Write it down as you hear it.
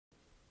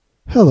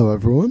Hello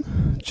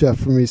everyone, Jeff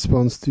from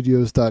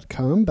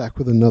RespawnStudios.com, back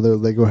with another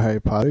LEGO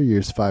Harry Potter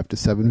Years 5 to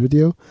 7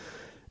 video.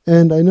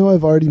 And I know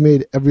I've already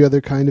made every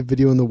other kind of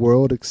video in the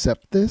world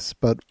except this,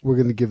 but we're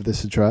going to give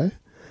this a try.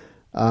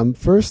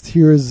 First,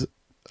 here's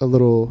a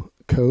little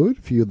code.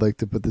 If you'd like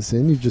to put this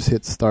in, you just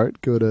hit start,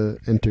 go to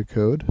enter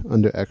code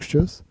under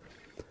extras.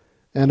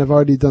 And I've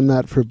already done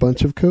that for a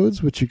bunch of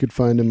codes, which you could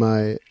find in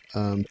my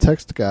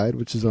text guide,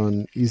 which is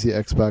on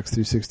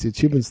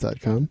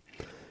easyxbox360achievements.com.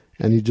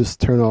 And you just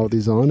turn all of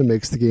these on. It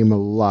makes the game a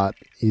lot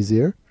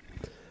easier.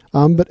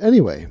 But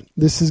anyway,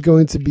 this is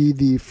going to be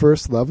the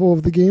first level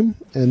of the game,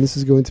 and this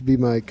is going to be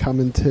my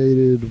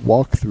commentated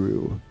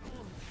walkthrough.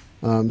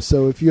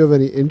 So if you have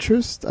any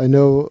interest, I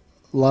know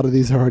a lot of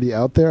these are already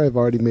out there. I've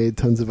already made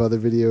tons of other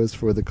videos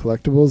for the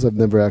collectibles. I've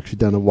never actually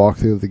done a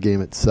walkthrough of the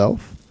game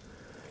itself.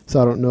 So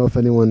I don't know if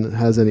anyone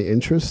has any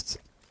interest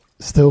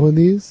still in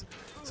these.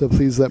 So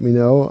please let me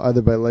know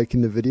either by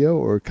liking the video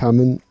or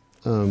commenting.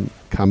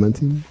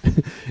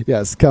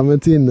 Yes,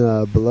 commenting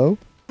below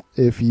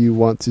if you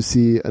want to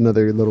see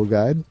another little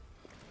guide.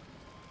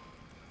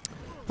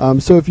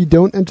 So if you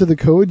don't enter the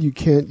code, you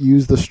can't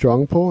use the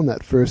strong pull in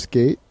that first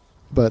gate,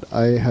 but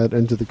I had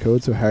entered the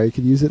code so Harry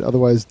could use it.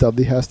 Otherwise,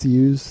 Dudley has to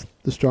use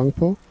the strong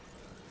pull.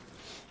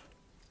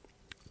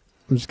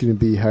 I'm just going to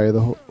be Harry the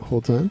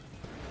whole time.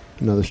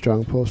 Another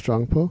strong pull,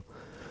 strong pull.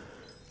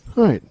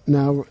 Alright,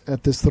 now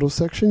at this little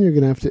section you're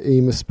going to have to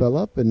aim a spell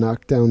up and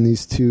knock down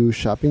these two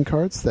shopping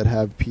carts that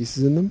have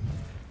pieces in them.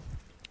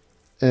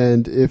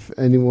 And if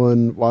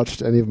anyone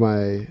watched any of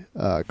my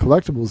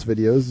collectibles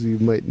videos, you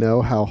might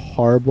know how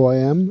horrible I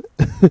am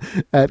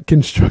at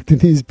constructing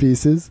these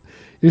pieces.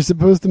 You're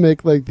supposed to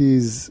make like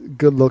these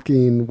good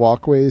looking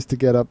walkways to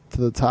get up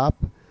to the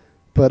top,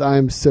 but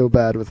I'm so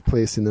bad with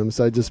placing them,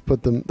 so I just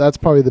put them. That's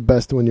probably the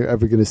best one you're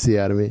ever going to see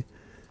out of me.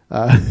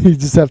 You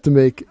just have to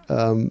make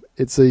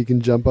it so you can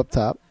jump up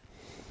top.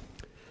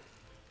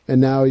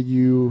 And now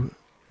you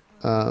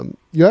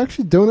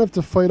actually don't have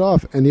to fight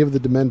off any of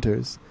the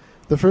Dementors.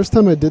 The first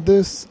time I did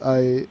this,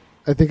 I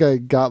think I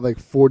got like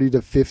 40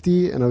 to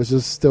 50, and I was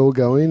just still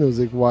going. I was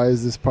like, why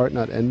is this part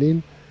not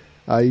ending?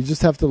 You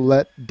just have to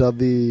let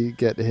Dudley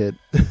get hit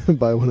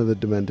by one of the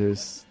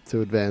Dementors to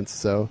advance,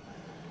 so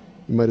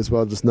you might as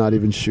well just not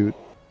even shoot.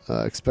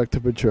 Expect to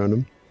Patronum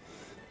him.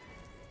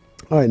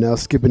 Alright, now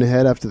skipping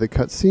ahead after the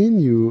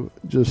cutscene, you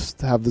just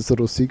have this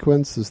little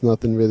sequence. There's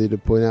nothing really to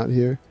point out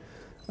here.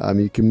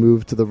 You can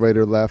move to the right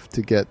or left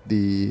to get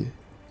the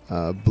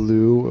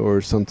blue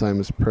or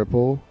sometimes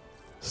purple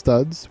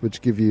studs,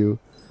 which give you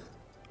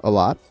a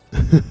lot.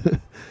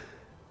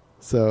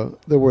 So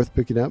they're worth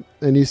picking up.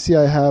 And you see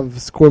I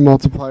have score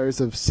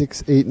multipliers of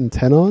 6, 8, and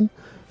 10 on.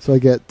 So I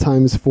get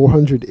times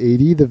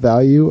 480 the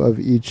value of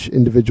each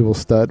individual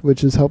stud,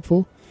 which is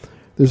helpful.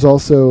 There's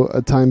also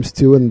a times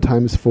 2 and a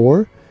times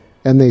 4.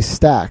 And they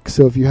stack,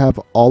 so if you have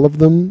all of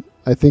them,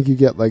 I think you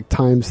get like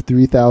times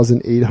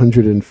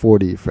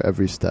 3,840 for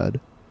every stud.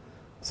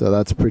 So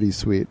that's pretty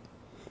sweet.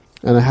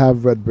 And I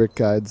have red brick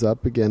guides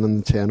up again on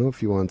the channel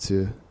if you want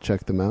to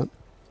check them out.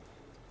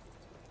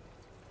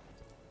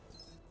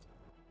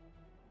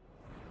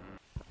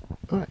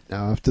 Alright,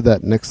 now after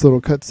that next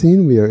little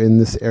cutscene, we are in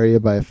this area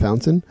by a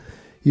fountain.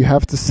 You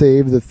have to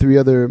save the 3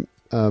 other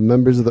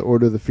members of the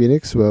Order of the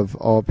Phoenix who have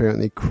all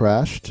apparently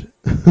crashed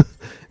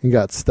and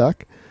got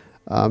stuck.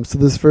 So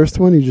this first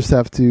one, you just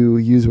have to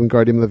use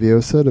Wingardium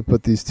Leviosa to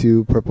put these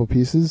 2 purple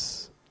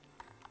pieces.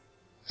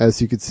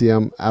 As you can see,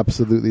 I'm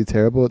absolutely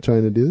terrible at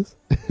trying to do this.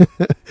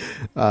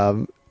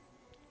 And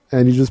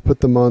you just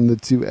put them on the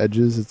 2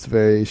 edges. It's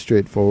very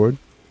straightforward.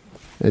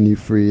 And you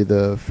free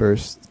the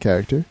first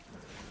character.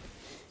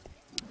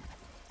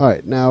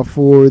 Alright, now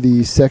for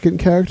the second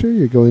character,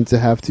 you're going to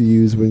have to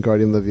use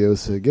Wingardium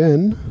Leviosa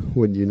again,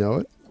 when you know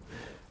it,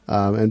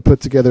 and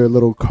put together a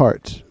little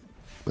cart.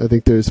 I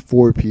think there's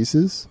 4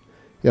 pieces.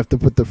 You have to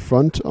put the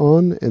front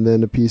on, and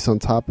then a piece on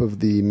top of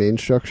the main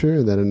structure,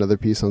 and then another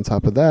piece on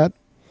top of that.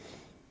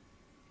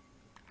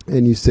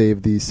 And you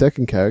save the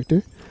second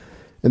character.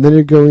 And then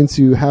you're going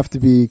to have to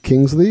be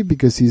Kingsley,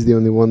 because he's the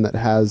only one that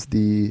has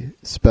the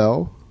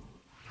spell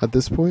at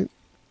this point.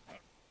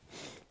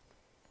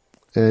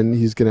 And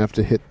he's going to have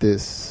to hit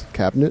this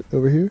cabinet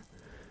over here.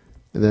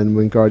 And then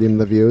Wingardium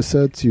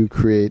Leviosa to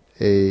create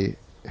a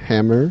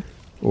hammer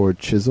or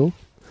chisel.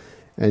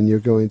 And you're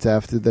going to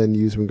have to then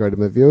use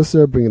Wingardium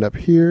Leviosa, bring it up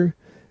here,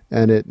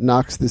 and it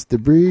knocks this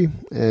debris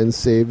and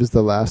saves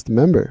the last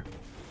member.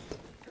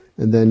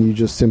 And then you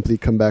just simply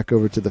come back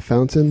over to the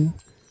fountain,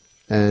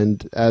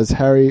 and as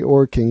Harry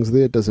or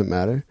Kingsley, it doesn't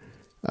matter,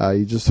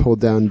 you just hold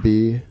down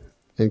B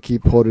and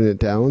keep holding it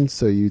down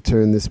so you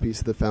turn this piece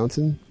of the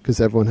fountain, because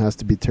everyone has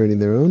to be turning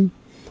their own.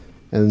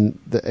 And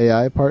the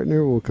AI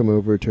partner will come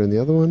over and turn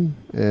the other one,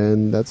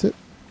 and that's it.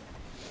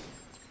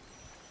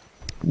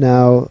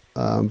 Now,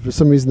 for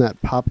some reason that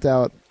popped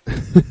out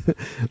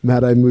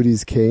Mad-Eye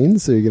Moody's cane,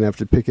 so you're going to have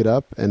to pick it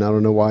up, and I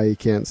don't know why he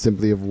can't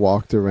simply have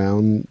walked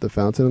around the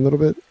fountain a little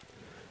bit,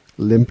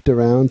 limped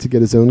around to get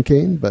his own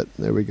cane, but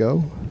there we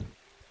go.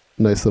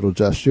 Nice little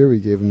gesture, we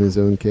gave him his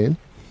own cane.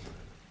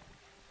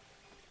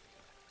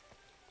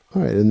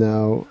 Alright, and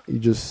now you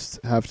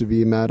just have to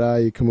be Mad Eye.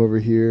 You come over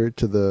here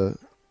to the,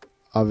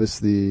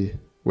 obviously,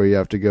 where you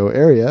have to go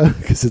area,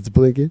 because it's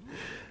blinking.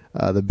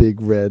 The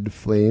big red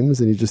flames,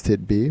 and you just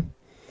hit B.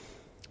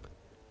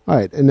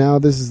 Alright, and now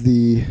this is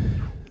the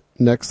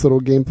next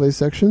little gameplay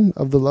section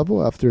of the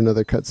level after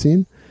another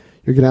cutscene.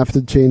 You're going to have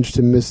to change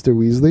to Mr.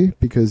 Weasley,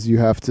 because you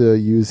have to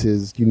use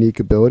his unique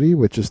ability,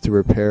 which is to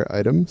repair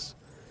items.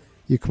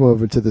 You come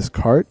over to this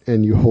cart,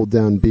 and you hold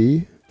down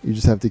B. You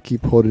just have to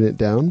keep holding it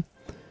down.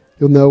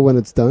 You'll know when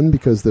it's done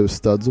because those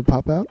studs will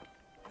pop out.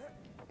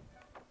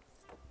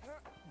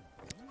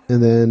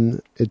 And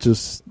then it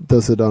just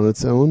does it on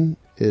its own.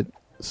 It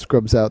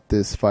scrubs out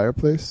this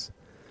fireplace.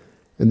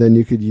 And then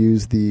you could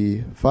use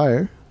the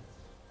fire,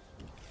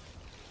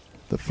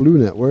 the Flu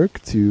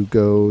Network, to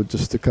go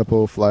just a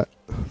couple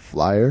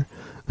flyer.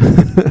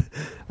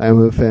 I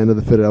am a fan of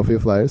the Philadelphia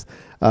Flyers.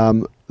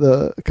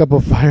 A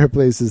couple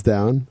fireplaces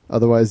down.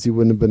 Otherwise, you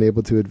wouldn't have been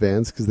able to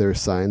advance because there are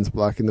signs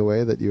blocking the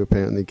way that you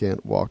apparently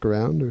can't walk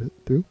around or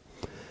through.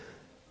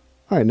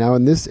 All right, now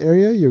in this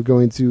area, you're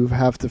going to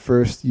have to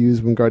first use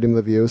Wingardium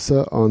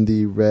Leviosa on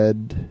the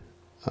red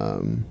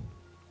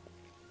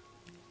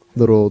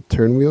little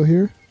turn wheel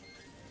here.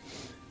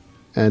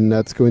 And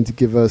that's going to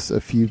give us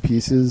a few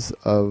pieces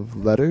of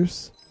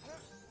letters.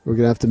 We're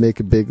going to have to make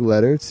a big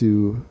letter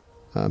to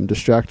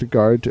distract a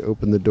guard to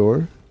open the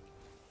door.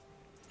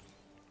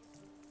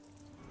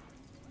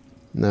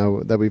 Now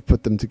that we've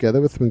put them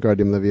together with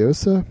Wingardium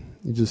Leviosa,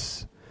 you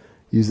just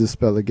use the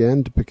spell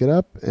again to pick it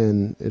up,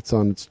 and it's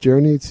on its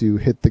journey to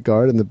hit the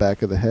guard in the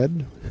back of the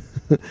head.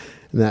 And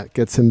that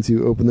gets him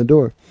to open the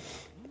door.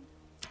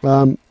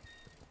 And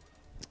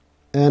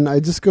I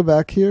just go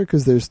back here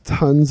because there's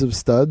tons of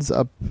studs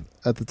up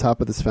at the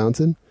top of this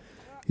fountain.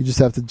 You just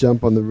have to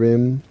jump on the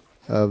rim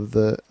of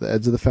the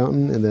edge of the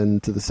fountain and then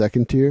to the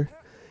second tier.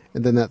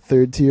 And then that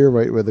third tier,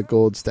 right where the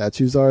gold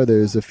statues are,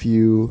 there's a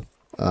few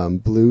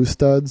blue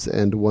studs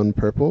and one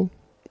purple,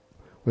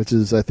 which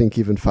is, I think,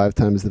 even 5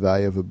 times the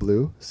value of a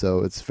blue,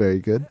 so it's very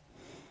good.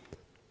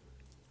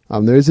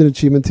 There is an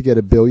achievement to get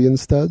 1 billion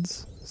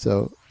studs,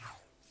 so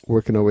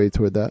working our way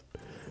toward that.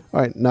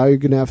 Alright, now you're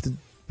going to have to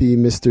be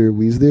Mr.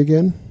 Weasley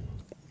again,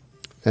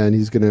 and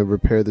he's going to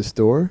repair this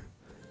door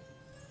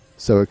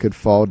so it could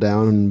fall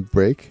down and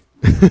break.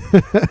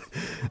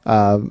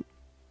 And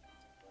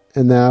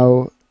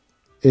now,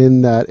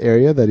 in that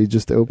area that he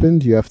just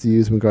opened, you have to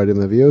use Wingardium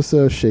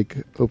Leviosa,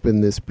 shake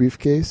open this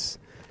briefcase,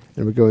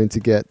 and we're going to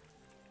get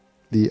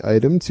the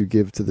item to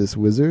give to this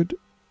wizard,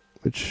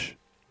 which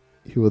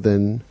he will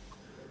then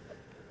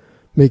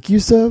make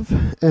use of,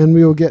 and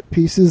we will get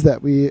pieces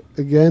that we,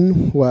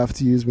 again, will have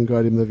to use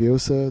Wingardium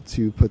Leviosa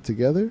to put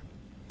together.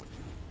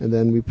 And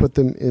then we put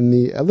them in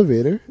the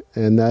elevator,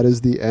 and that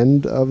is the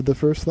end of the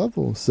first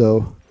level.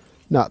 So,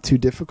 not too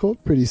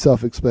difficult, pretty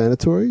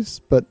self-explanatory,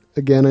 but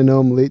again, I know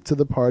I'm late to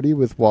the party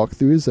with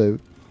walkthroughs. I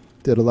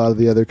did a lot of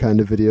the other kind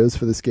of videos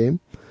for this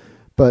game.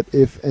 But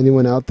if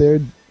anyone out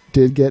there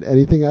did get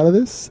anything out of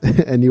this,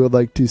 and you would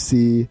like to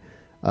see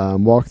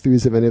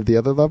walkthroughs of any of the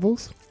other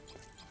levels,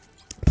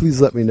 please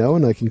let me know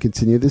and I can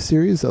continue this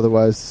series.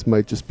 Otherwise, this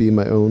might just be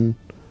my own,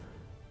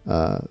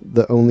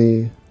 the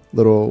only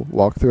little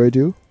walkthrough I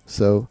do.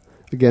 So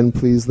again,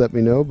 please let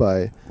me know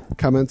by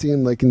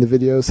commenting, liking the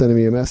video, sending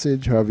me a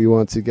message, however you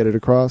want to get it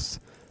across.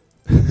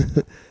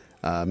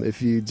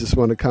 If you just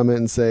want to comment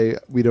and say,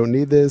 we don't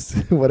need this,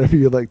 whatever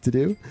you'd like to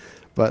do.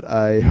 But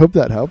I hope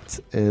that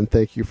helped, and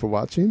thank you for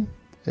watching,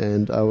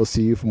 and I will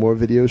see you for more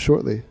videos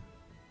shortly.